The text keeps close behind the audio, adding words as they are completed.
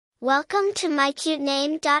Welcome to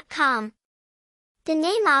mycutename.com. The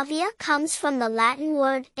name Avia comes from the Latin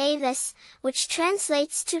word avis, which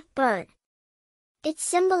translates to bird. It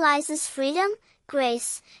symbolizes freedom,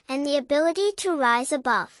 grace, and the ability to rise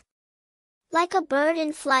above. Like a bird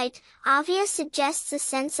in flight, Avia suggests a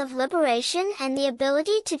sense of liberation and the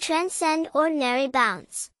ability to transcend ordinary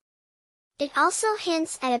bounds. It also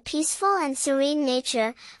hints at a peaceful and serene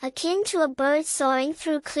nature, akin to a bird soaring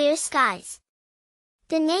through clear skies.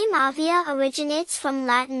 The name Avia originates from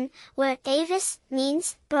Latin, where avis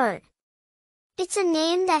means bird. It's a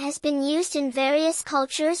name that has been used in various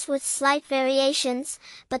cultures with slight variations,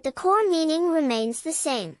 but the core meaning remains the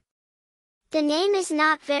same. The name is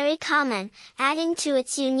not very common, adding to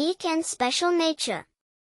its unique and special nature.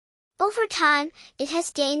 Over time, it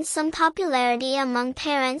has gained some popularity among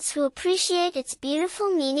parents who appreciate its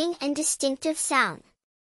beautiful meaning and distinctive sound.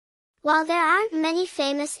 While there aren't many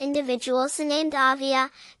famous individuals named Avia,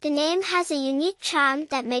 the name has a unique charm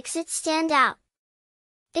that makes it stand out.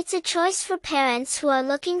 It's a choice for parents who are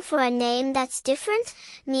looking for a name that's different,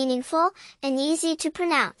 meaningful, and easy to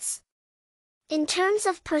pronounce. In terms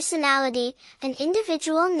of personality, an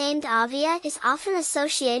individual named Avia is often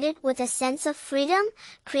associated with a sense of freedom,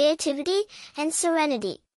 creativity, and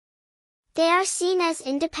serenity. They are seen as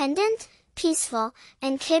independent, peaceful,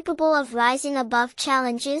 and capable of rising above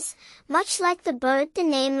challenges, much like the bird the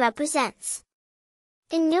name represents.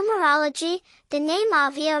 In numerology, the name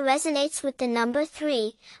Avia resonates with the number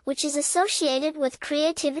 3, which is associated with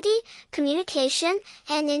creativity, communication,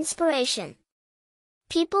 and inspiration.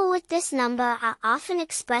 People with this number are often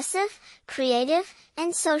expressive, creative,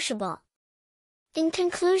 and sociable. In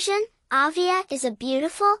conclusion, Avia is a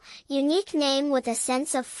beautiful, unique name with a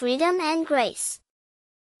sense of freedom and grace.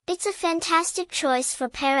 It's a fantastic choice for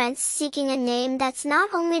parents seeking a name that's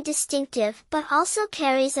not only distinctive but also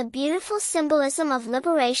carries a beautiful symbolism of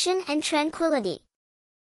liberation and tranquility.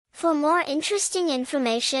 For more interesting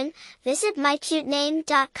information, visit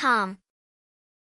mycutename.com.